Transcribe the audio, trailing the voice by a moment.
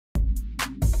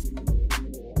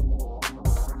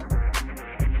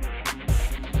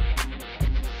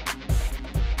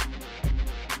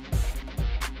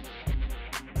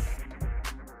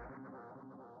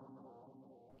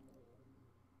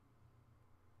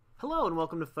Hello and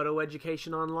welcome to Photo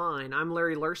Education Online. I'm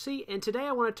Larry Lourcey, and today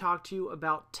I want to talk to you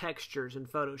about textures in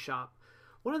Photoshop.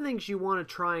 One of the things you want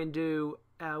to try and do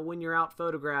when you're out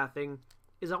photographing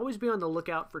is always be on the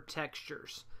lookout for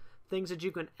textures. Things that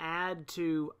you can add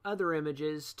to other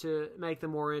images to make them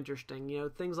more interesting. You know,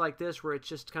 things like this where it's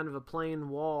just kind of a plain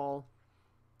wall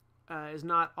is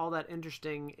not all that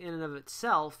interesting in and of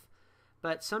itself,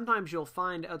 but sometimes you'll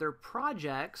find other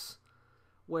projects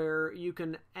where you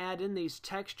can add in these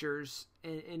textures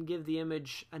and give the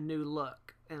image a new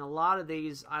look. And a lot of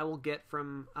these I will get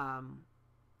from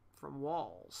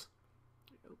walls.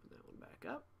 Open that one back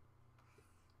up.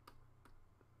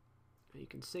 You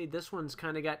can see this one's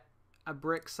kind of got a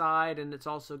brick side, and it's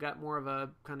also got more of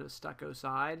a kind of stucco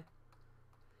side.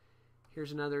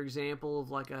 Here's another example of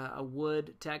like a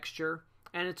wood texture.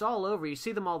 And it's all over. You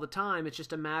see them all the time. It's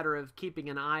just a matter of keeping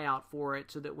an eye out for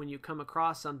it so that when you come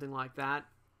across something like that,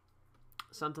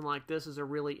 something like this is a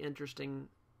really interesting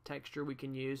texture we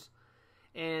can use.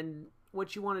 And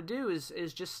what you want to do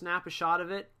is just snap a shot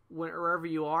of it wherever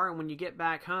you are, and when you get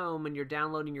back home and you're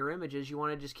downloading your images, you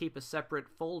want to just keep a separate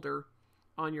folder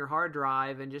on your hard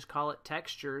drive and just call it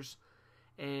textures,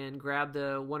 and grab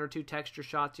the one or two texture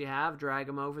shots you have, drag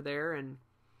them over there, and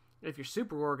if you're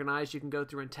super organized, you can go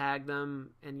through and tag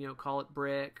them and, you know, call it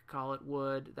brick, call it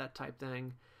wood, that type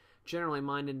thing. Generally,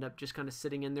 mine end up just kind of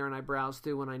sitting in there and I browse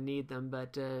through when I need them.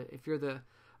 But if you're the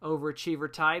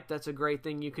overachiever type, that's a great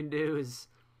thing you can do, is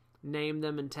name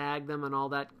them and tag them and all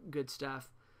that good stuff.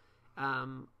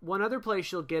 One other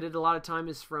place you'll get it a lot of time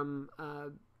is from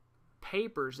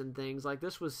papers and things. Like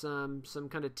this was some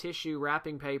kind of tissue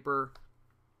wrapping paper.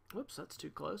 Whoops, that's too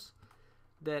close.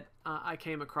 That I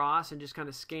came across and just kind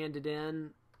of scanned it in,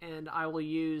 and I will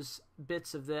use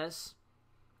bits of this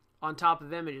on top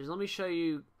of images. Let me show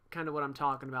you kind of what I'm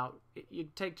talking about. You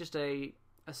take just a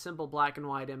simple black and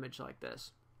white image like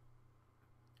this,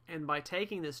 and by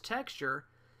taking this texture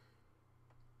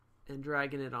and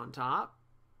dragging it on top,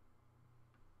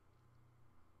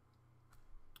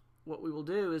 what we will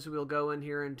do is we'll go in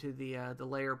here into the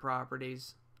layer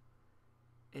properties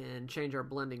and change our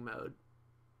blending mode.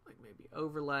 Like maybe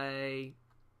overlay,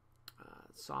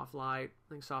 soft light. I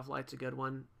think soft light's a good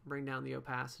one. Bring down the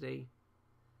opacity.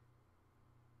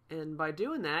 And by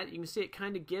doing that, you can see it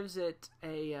kind of gives it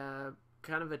a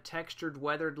kind of a textured,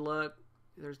 weathered look.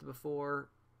 There's the before,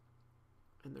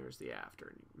 and there's the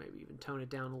after. And maybe even tone it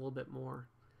down a little bit more.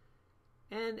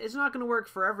 And it's not going to work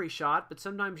for every shot, but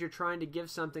sometimes you're trying to give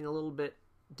something a little bit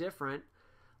different.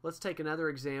 Let's take another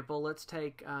example. Let's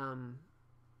take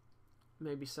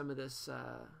maybe some of this.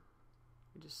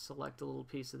 Just select a little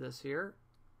piece of this here.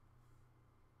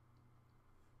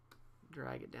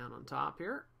 Drag it down on top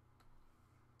here.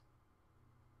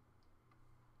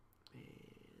 And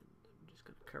I'm just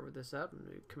going to cover this up and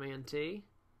do Command-T.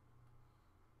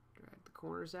 Drag the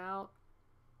corners out.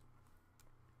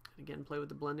 Again, play with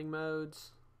the blending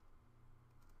modes.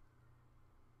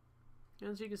 And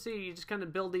as you can see, you just kind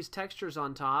of build these textures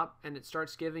on top, and it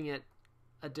starts giving it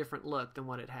a different look than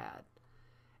what it had.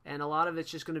 And a lot of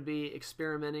it's just going to be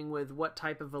experimenting with what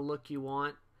type of a look you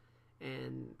want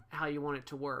and how you want it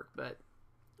to work. But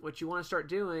what you want to start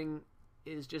doing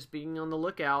is just being on the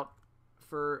lookout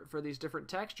for these different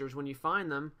textures. When you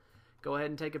find them, go ahead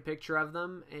and take a picture of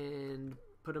them and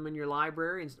put them in your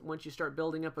library. And once you start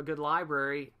building up a good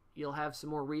library, you'll have some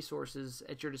more resources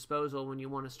at your disposal when you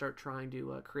want to start trying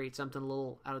to create something a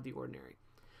little out of the ordinary.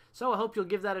 So I hope you'll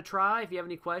give that a try. If you have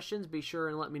any questions, be sure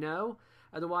and let me know.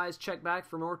 Otherwise, check back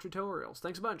for more tutorials.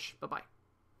 Thanks a bunch. Bye-bye.